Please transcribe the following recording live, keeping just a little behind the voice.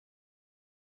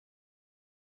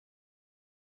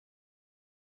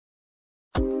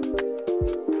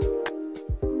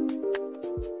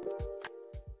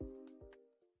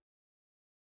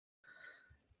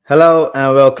Hello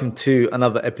and welcome to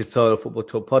another episode of Football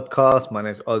Talk Podcast. My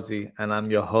name is Ozzie and I'm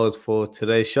your host for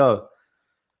today's show.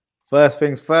 First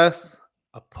things first,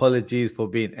 apologies for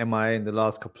being MIA in the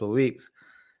last couple of weeks.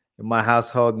 In my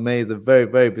household, May is a very,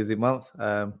 very busy month,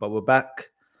 but we're back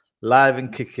live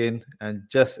and kicking and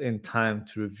just in time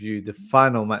to review the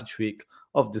final match week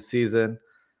of the season.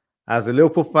 As a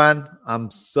Liverpool fan,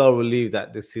 I'm so relieved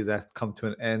that this season has come to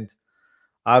an end.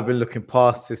 I've been looking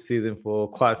past this season for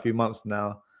quite a few months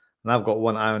now. And I've got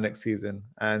one eye on next season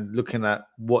and looking at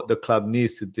what the club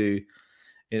needs to do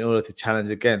in order to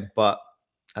challenge again. But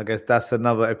I guess that's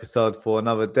another episode for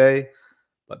another day.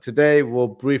 But today we'll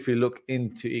briefly look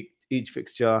into each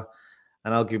fixture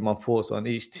and I'll give my thoughts on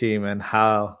each team and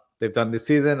how they've done this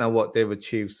season and what they've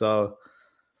achieved. So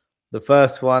the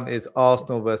first one is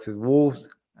Arsenal versus Wolves,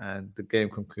 and the game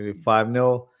concluded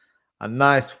 5-0. A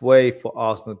nice way for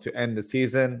Arsenal to end the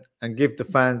season and give the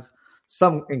fans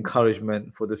some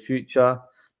encouragement for the future.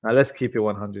 Now, let's keep it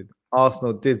 100.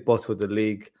 Arsenal did bottle the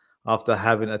league after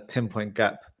having a 10-point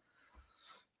gap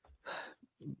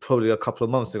probably a couple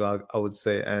of months ago, I would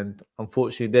say. And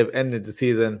unfortunately, they've ended the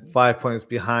season 5 points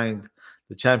behind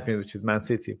the champion, which is Man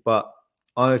City. But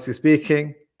honestly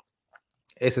speaking,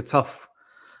 it's a tough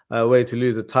way to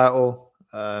lose a title.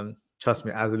 Trust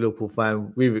me, as a Liverpool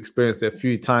fan, we've experienced it a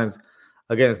few times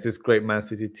against this great Man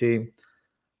City team.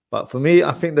 But for me,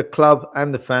 I think the club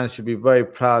and the fans should be very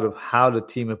proud of how the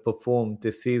team have performed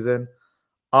this season.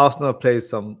 Arsenal played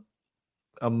some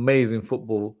amazing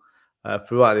football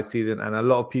throughout the season, and a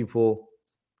lot of people,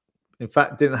 in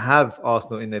fact, didn't have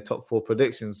Arsenal in their top 4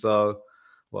 predictions. So,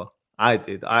 well, I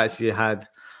did. I actually had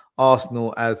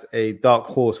Arsenal as a dark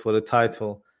horse for the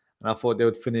title, and I thought they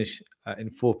would finish in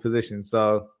 4th position.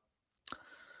 So,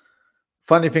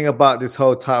 funny thing about this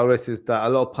whole title race is that a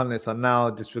lot of pundits are now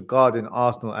disregarding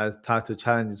Arsenal as title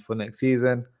challenges for next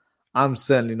season. I'm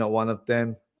certainly not one of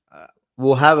them.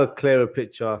 We'll have a clearer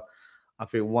picture, I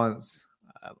think, once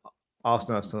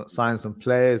Arsenal have signed some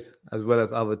players as well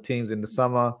as other teams in the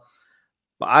summer.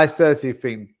 But I certainly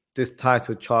think this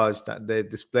title charge that they've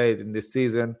displayed in this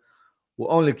season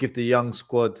will only give the young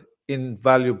squad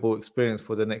invaluable experience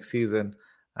for the next season.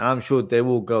 And I'm sure they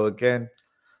will go again.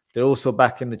 They're also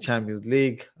back in the Champions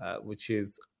League, which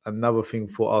is another thing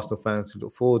for Arsenal fans to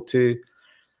look forward to.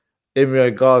 In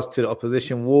regards to the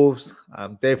opposition, Wolves,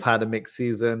 they've had a mixed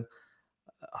season.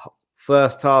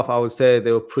 First half, I would say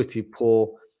they were pretty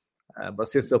poor. But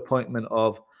since the appointment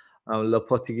of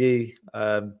Lopetegui,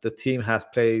 the team has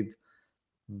played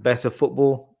better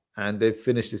football and they've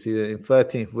finished the season in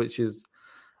 13th, which is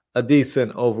a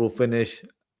decent overall finish.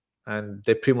 And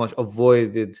they pretty much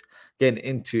avoided getting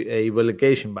into a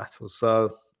relegation battle.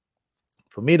 So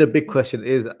for me, the big question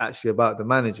is actually about the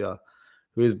manager,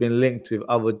 who has been linked with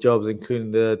other jobs,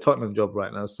 including the Tottenham job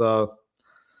right now. So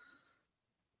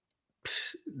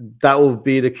that will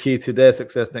be the key to their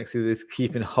success next season, is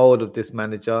keeping hold of this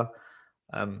manager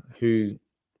who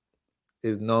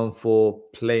is known for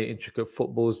playing intricate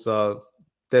football. So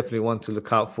definitely one to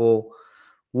look out for.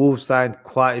 Wolves signed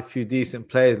quite a few decent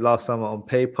players last summer on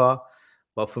paper,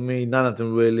 but for me, none of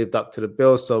them really lived up to the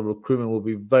bill. So recruitment will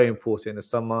be very important in the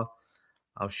summer.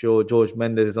 I'm sure George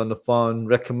Mendes is on the phone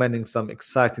recommending some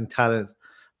exciting talents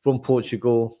from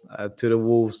Portugal to the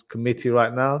Wolves committee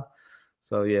right now.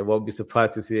 So yeah, won't be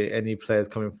surprised to see any players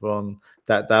coming from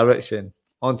that direction.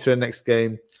 On to the next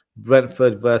game,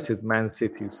 Brentford versus Man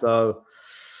City. So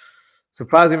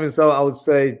surprisingly so, I would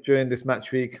say, during this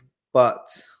match week, but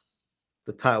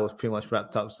the title was pretty much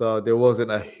wrapped up. So there wasn't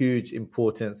a huge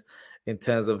importance in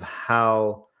terms of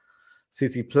how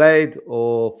City played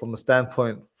or from a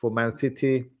standpoint for Man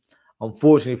City.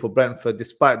 Unfortunately for Brentford,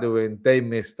 despite the win, they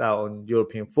missed out on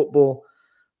European football.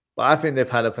 But I think they've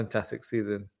had a fantastic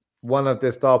season. One of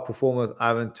their star performers,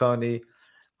 Ivan Toney,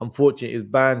 unfortunately is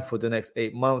banned for the next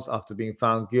 8 months after being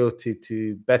found guilty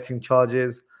to betting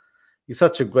charges. He's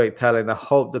such a great talent. I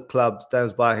hope the club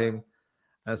stands by him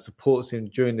and supports him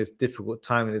during this difficult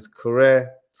time in his career.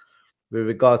 With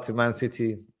regards to Man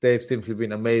City, they've simply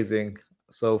been amazing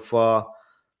so far.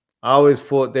 I always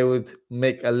thought they would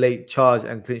make a late charge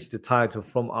and clinch the title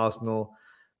from Arsenal.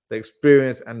 The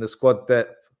experience and the squad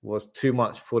depth was too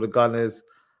much for the Gunners.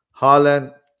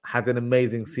 Haaland had an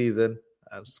amazing season,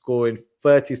 scoring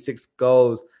 36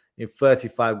 goals in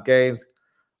 35 games,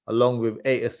 along with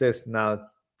 8 assists. Now,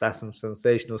 that's some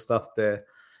sensational stuff there.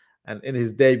 And in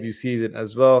his debut season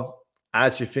as well, I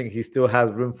actually think he still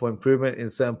has room for improvement in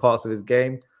certain parts of his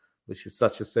game, which is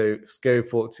such a scary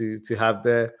thought to have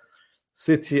there.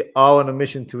 City are on a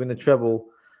mission to win the treble.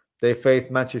 They face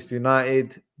Manchester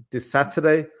United this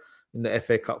Saturday in the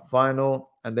FA Cup final,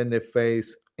 and then they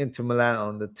face Inter Milan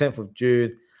on the 10th of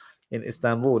June in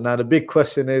Istanbul. Now, the big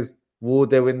question is, will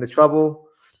they win the treble?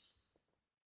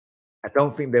 I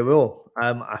don't think they will.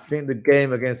 I think the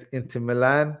game against Inter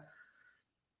Milan,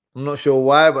 I'm not sure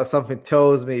why, but something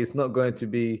tells me it's not going to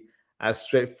be as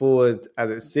straightforward as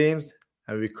it seems,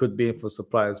 and we could be in for a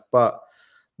surprise. But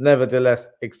nevertheless,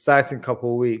 exciting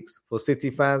couple of weeks for City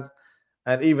fans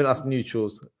and even us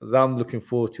neutrals, as I'm looking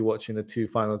forward to watching the two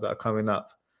finals that are coming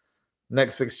up.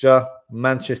 Next fixture,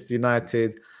 Manchester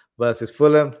United versus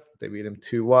Fulham. They beat them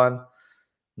 2-1.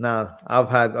 Now, I've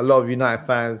had a lot of United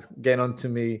fans getting on to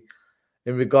me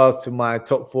in regards to my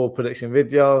top 4 prediction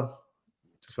video.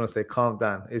 Just want to say, calm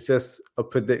down. It's just a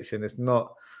prediction. It's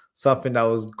not something that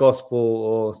was gospel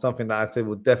or something that I said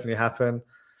would definitely happen.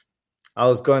 I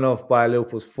was going off by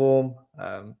Liverpool's form.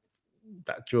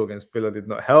 That draw against Villa did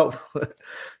not help.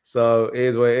 So it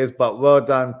is what it is. But well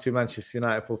done to Manchester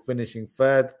United for finishing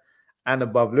third and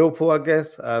above Liverpool, I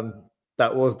guess.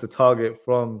 That was the target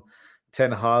from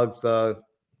Ten Hag. So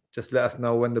just let us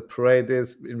know when the parade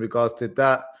is in regards to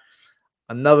that.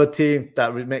 Another team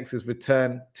that makes its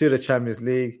return to the Champions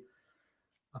League.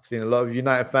 I've seen a lot of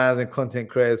United fans and content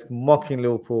creators mocking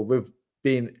Liverpool with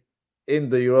being in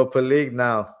the Europa League.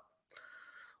 Now,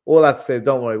 all I have to say is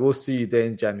don't worry, we'll see you there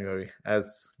in January,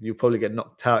 as you probably get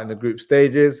knocked out in the group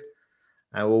stages,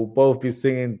 and we'll both be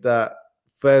singing that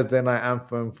Thursday night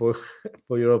anthem for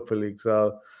Europa League.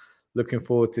 So looking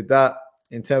forward to that.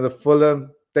 In terms of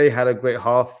Fulham, they had a great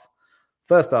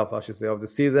first half, I should say, of the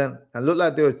season, and looked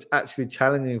like they were actually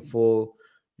challenging for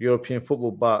European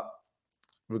football. But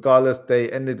regardless, they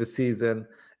ended the season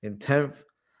in 10th.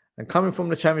 And coming from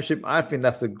the Championship, I think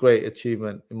that's a great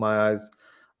achievement in my eyes.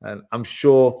 And I'm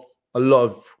sure a lot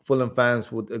of Fulham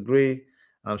fans would agree.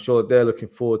 I'm sure they're looking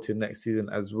forward to next season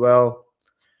as well.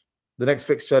 The next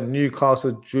fixture,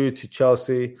 Newcastle drew to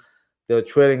Chelsea. They were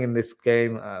trailing in this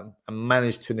game and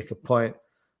managed to nick a point.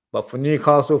 But for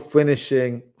Newcastle,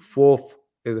 finishing 4th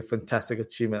is a fantastic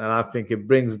achievement. And I think it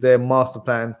brings their master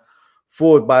plan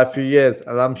forward by a few years.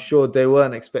 And I'm sure they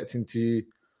weren't expecting to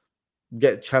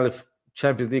get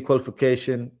Champions League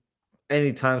qualification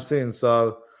anytime soon.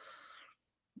 So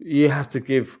you have to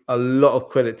give a lot of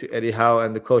credit to Eddie Howe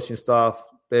and the coaching staff.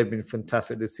 They've been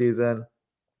fantastic this season.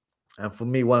 And for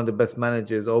me, one of the best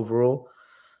managers overall.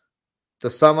 The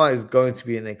summer is going to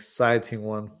be an exciting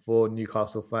one for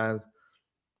Newcastle fans.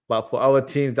 But for our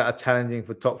teams that are challenging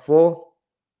for top 4,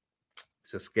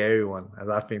 it's a scary one, as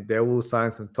I think they will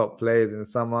sign some top players in the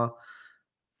summer.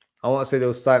 I won't say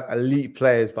they'll sign elite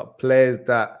players, but players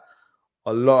that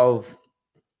a lot of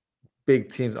big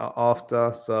teams are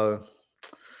after. So,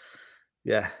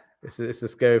 yeah, it's a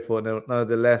scary thought.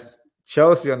 Nonetheless,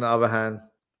 Chelsea, on the other hand,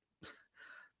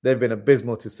 they've been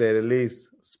abysmal to say the least,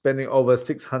 spending over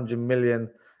 600 million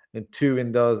in 2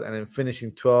 windows and then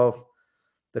finishing 12th.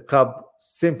 The club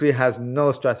simply has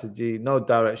no strategy, no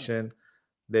direction.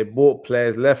 They bought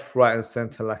players left, right, and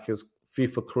centre like it was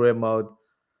FIFA career mode.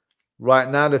 Right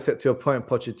now, they're set to appoint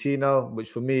Pochettino,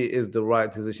 which for me is the right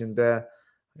decision there,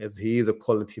 as he is a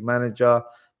quality manager.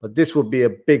 But this will be a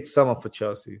big summer for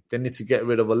Chelsea. They need to get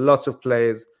rid of a lot of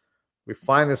players,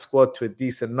 refine the squad to a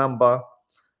decent number,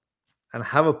 and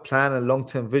have a plan and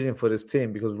long-term vision for this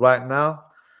team. Because right now,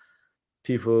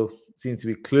 people seem to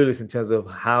be clueless in terms of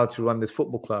how to run this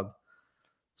football club.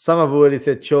 Some have already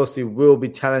said Chelsea will be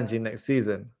challenging next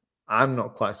season. I'm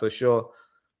not quite so sure.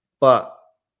 But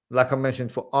like I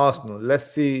mentioned for Arsenal, let's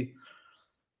see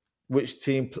which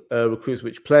team recruits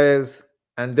which players,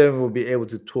 and then we'll be able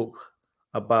to talk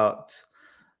about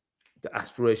the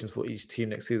aspirations for each team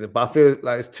next season. But I feel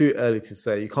like it's too early to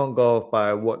say. You can't go off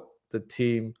by what the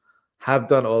team have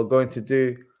done or are going to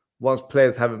do. Once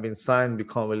players haven't been signed, we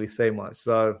can't really say much.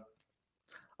 So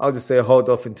I'll just say hold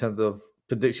off in terms of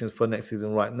predictions for next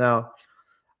season right now.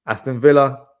 Aston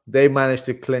Villa, they managed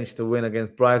to clinch the win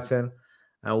against Brighton.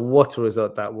 And what a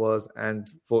result that was.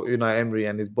 And for Unai Emery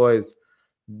and his boys,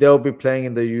 they'll be playing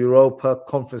in the Europa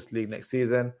Conference League next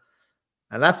season.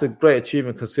 And that's a great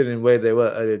achievement considering where they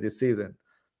were earlier this season.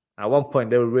 At one point,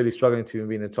 they were really struggling to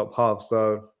be in the top half.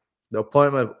 So the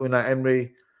appointment of Unai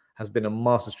Emery has been a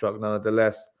masterstroke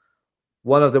nonetheless.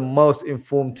 One of the most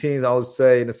informed teams, I would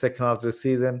say, in the second half of the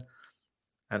season.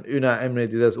 And Unai Emery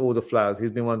deserves all the flowers. He's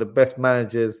been one of the best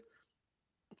managers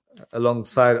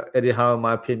alongside Eddie Howe, in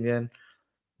my opinion.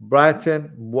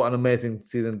 Brighton, what an amazing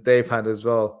season they've had as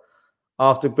well.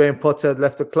 After Graham Potter had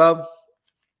left the club,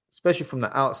 especially from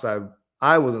the outside,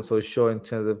 I wasn't so sure in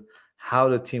terms of how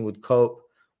the team would cope.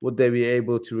 Would they be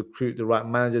able to recruit the right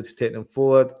manager to take them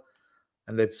forward?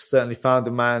 and they've certainly found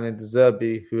a man in De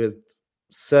Zerbi who has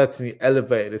certainly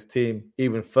elevated his team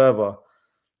even further.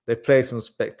 They've played some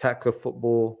spectacular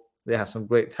football. They have some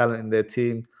great talent in their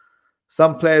team.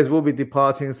 Some players will be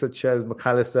departing, such as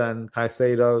McAllister and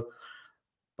Caicedo,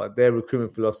 but their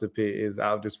recruitment philosophy is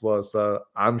out of this world. So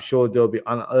I'm sure they'll be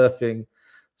unearthing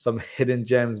some hidden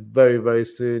gems very, very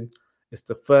soon. It's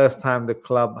the first time the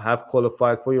club have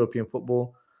qualified for European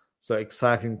football. So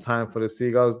exciting time for the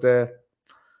Seagulls there.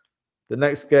 The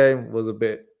next game was a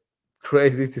bit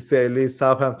crazy to say at least.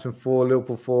 Southampton 4,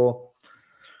 Liverpool 4.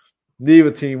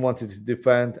 Neither team wanted to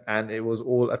defend, and it was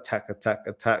all attack,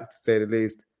 to say the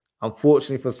least.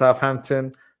 Unfortunately for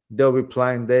Southampton, they'll be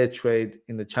plying their trade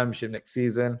in the Championship next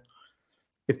season.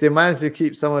 If they manage to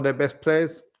keep some of their best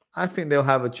players, I think they'll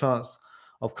have a chance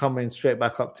of coming straight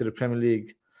back up to the Premier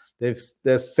League.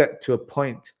 They're set to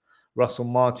appoint Russell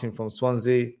Martin from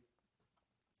Swansea.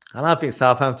 And I think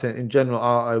Southampton in general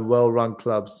are a well-run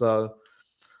club, so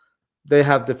they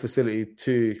have the facility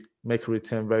to make a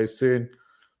return very soon.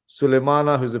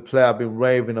 Suleimana, who's a player I've been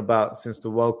raving about since the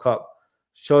World Cup,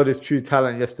 showed his true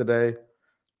talent yesterday.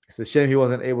 It's a shame he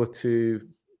wasn't able to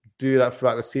do that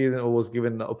throughout the season or was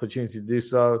given the opportunity to do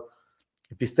so.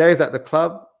 If he stays at the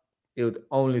club, it would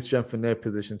only strengthen their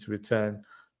position to return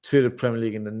to the Premier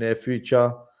League in the near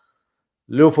future.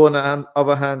 Liverpool, on the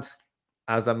other hand,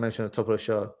 as I mentioned at the top of the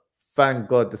show, thank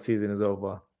God the season is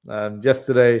over.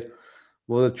 Yesterday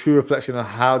was a true reflection of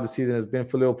how the season has been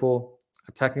for Liverpool.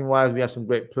 Attacking-wise, we have some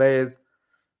great players,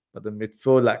 but the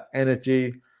midfield lacked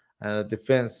energy, and the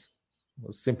defense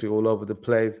was simply all over the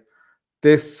place.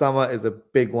 This summer is a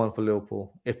big one for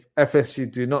Liverpool. If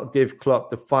FSG do not give Klopp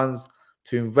the funds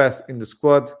to invest in the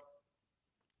squad,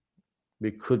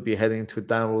 we could be heading into a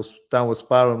downward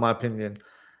spiral, in my opinion,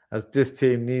 as this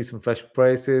team needs some fresh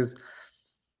faces,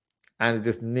 and it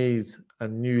just needs a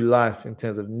new life in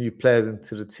terms of new players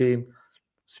into the team.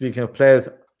 Speaking of players,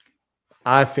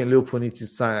 I think Liverpool needs to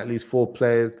sign at least 4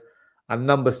 players, and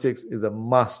number 6 is a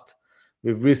must.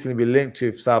 We've recently been linked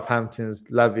to Southampton's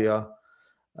Lavia,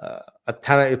 a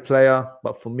talented player,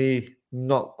 but for me,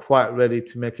 not quite ready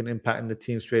to make an impact in the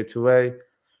team straight away.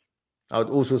 I would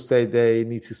also say they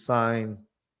need to sign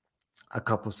a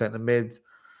couple centre mids.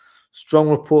 Strong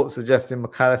reports suggesting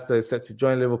McAllister is set to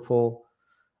join Liverpool.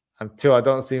 Until I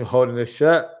don't see him holding his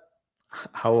shirt,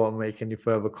 I won't make any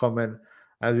further comment,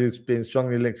 as he's been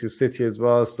strongly linked to City as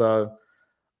well. So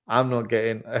I'm not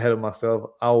getting ahead of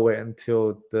myself. I'll wait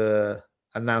until the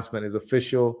announcement is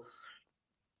official.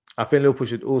 I think Liverpool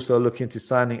should also look into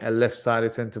signing a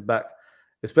left-sided centre-back,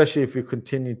 especially if we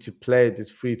continue to play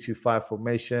this 3-2-5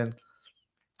 formation.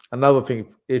 Another thing,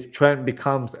 if Trent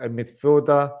becomes a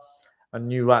midfielder, a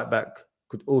new right-back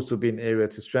could also be an area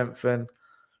to strengthen.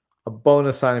 A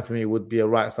bonus signing for me would be a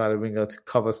right-sided winger to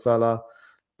cover Salah,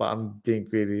 but I'm being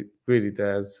greedy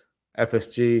there. As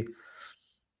FSG,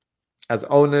 as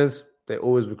owners, they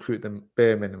always recruit them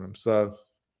bare minimum. So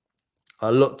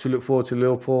a lot to look forward to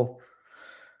Liverpool.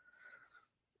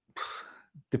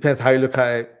 Depends how you look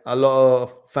at it. A lot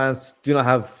of fans do not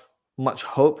have much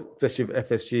hope, especially with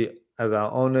FSG as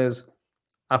our owners.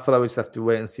 I feel like we just have to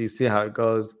wait and see how it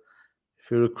goes. If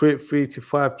we recruit 3 to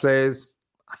 5 players,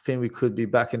 I think we could be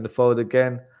back in the fold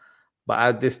again. But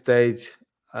at this stage,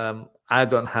 I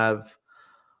don't have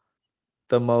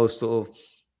the most sort of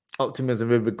optimism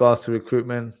with regards to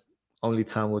recruitment. Only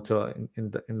time will tell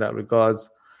in that regards.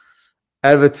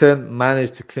 Everton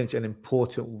managed to clinch an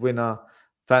important winner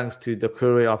thanks to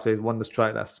Doucouré after he won the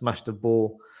strike that smashed the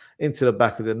ball into the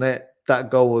back of the net. That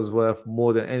goal was worth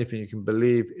more than anything you can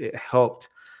believe. It helped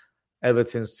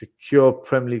Everton secure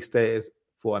Premier League status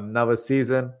for another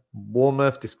season.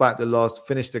 Bournemouth, despite the loss,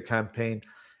 finished the campaign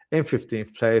in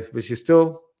 15th place, which is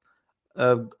still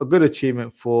a good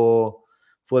achievement for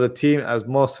the team, as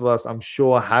most of us, I'm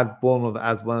sure, had Bournemouth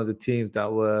as one of the teams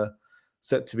that were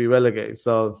set to be relegated.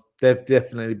 So they've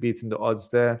definitely beaten the odds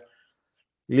there.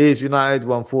 Leeds United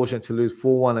were unfortunate to lose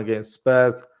 4-1 against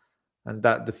Spurs, and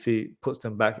that defeat puts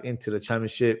them back into the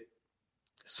Championship.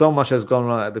 So much has gone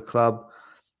wrong at the club.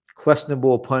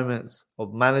 Questionable appointments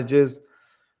of managers.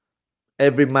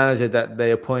 Every manager that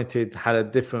they appointed had a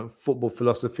different football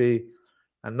philosophy,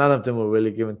 and none of them were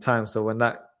really given time. So when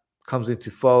that comes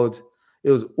into fold,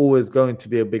 it was always going to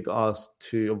be a big ask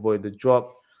to avoid the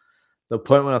drop. The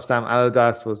appointment of Sam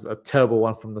Allardyce was a terrible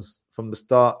one from the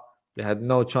start. They had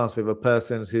no chance with a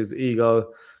person whose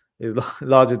ego is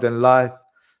larger than life.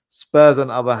 Spurs, on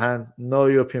the other hand, no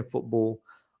European football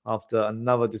after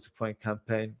another disappointing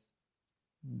campaign.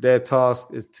 Their task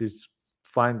is to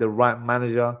find the right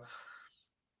manager.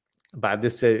 But at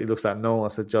this stage, it looks like no one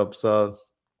wants a job. So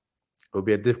it will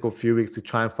be a difficult few weeks to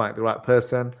try and find the right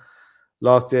person.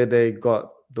 Last year, they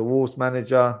got the Wolves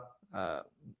manager,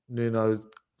 Nuno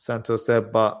Santos there,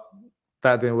 but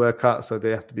that didn't work out, so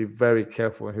they have to be very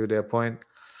careful in who they appoint.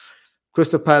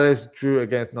 Crystal Palace drew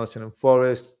against Nottingham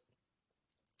Forest.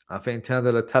 I think in terms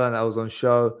of the talent that was on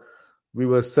show, we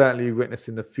were certainly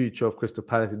witnessing the future of Crystal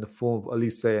Palace in the form of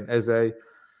Elise and Eze.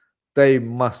 They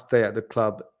must stay at the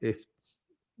club if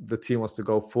the team wants to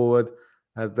go forward,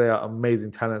 as they are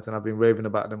amazing talents, and I've been raving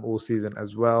about them all season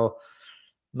as well.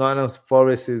 Nottingham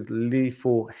Forest is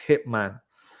lethal hitman.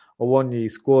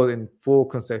 Owoni scored in 4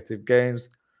 consecutive games,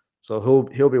 so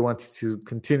he'll be wanting to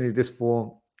continue this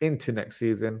form into next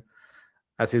season,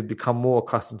 as he's become more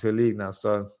accustomed to the league now.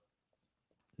 So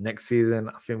next season,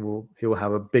 I think he will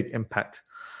have a big impact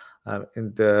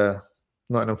in the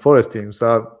Nottingham Forest team.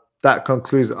 So that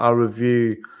concludes our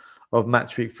review of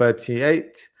match week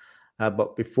 38.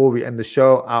 But before we end the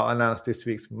show, I'll announce this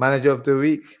week's manager of the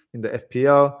week in the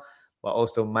FPL, but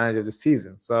also manager of the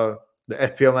season. So the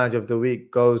FPL manager of the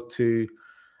week goes to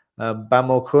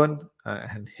Bamo Kun,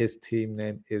 and his team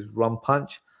name is Rum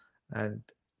Punch, and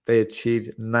they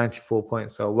achieved 94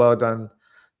 points. So well done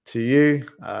to you.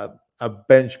 A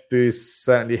bench boost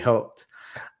certainly helped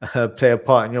play a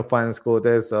part in your final score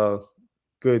there. So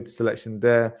good selection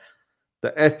there.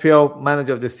 The FPL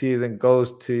manager of the season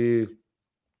goes to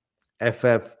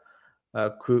FF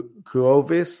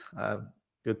Kuovis.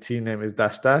 Your team name is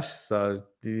 -- so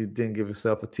you didn't give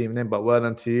yourself a team name, but well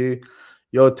done to you.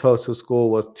 Your total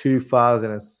score was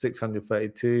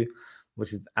 2,632,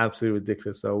 which is absolutely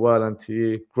ridiculous. So well done to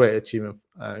you. Great achievement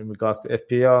in regards to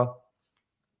FPL.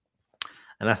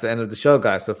 And that's the end of the show,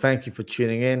 guys. So thank you for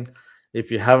tuning in.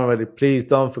 If you haven't already, please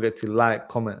don't forget to like,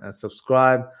 comment, and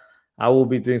subscribe. I will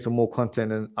be doing some more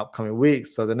content in upcoming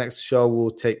weeks. So the next show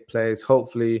will take place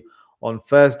hopefully on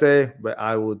Thursday, where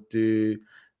I will do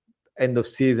end of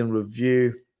season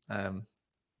review,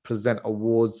 present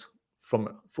awards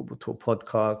from Football Talk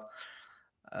podcast.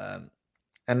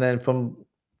 And then from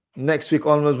next week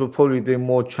onwards, we'll probably do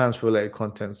more transfer related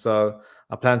content. So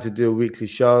I plan to do a weekly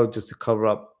show just to cover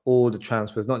up all the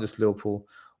transfers, not just Liverpool,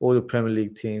 all the Premier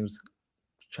League teams,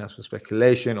 transfer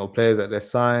speculation or players that they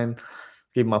sign,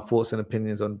 give my thoughts and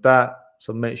opinions on that.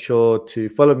 So make sure to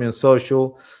follow me on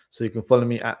social. So you can follow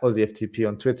me at OzzieFTP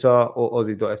on Twitter or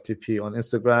Ozzie.ftp on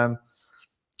Instagram.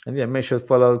 And yeah, make sure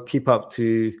to keep up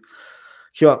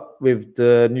with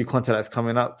the new content that's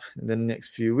coming up in the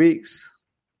next few weeks.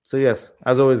 So yes,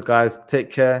 as always, guys,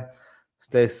 take care,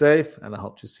 stay safe, and I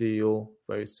hope to see you all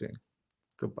very soon.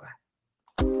 Goodbye.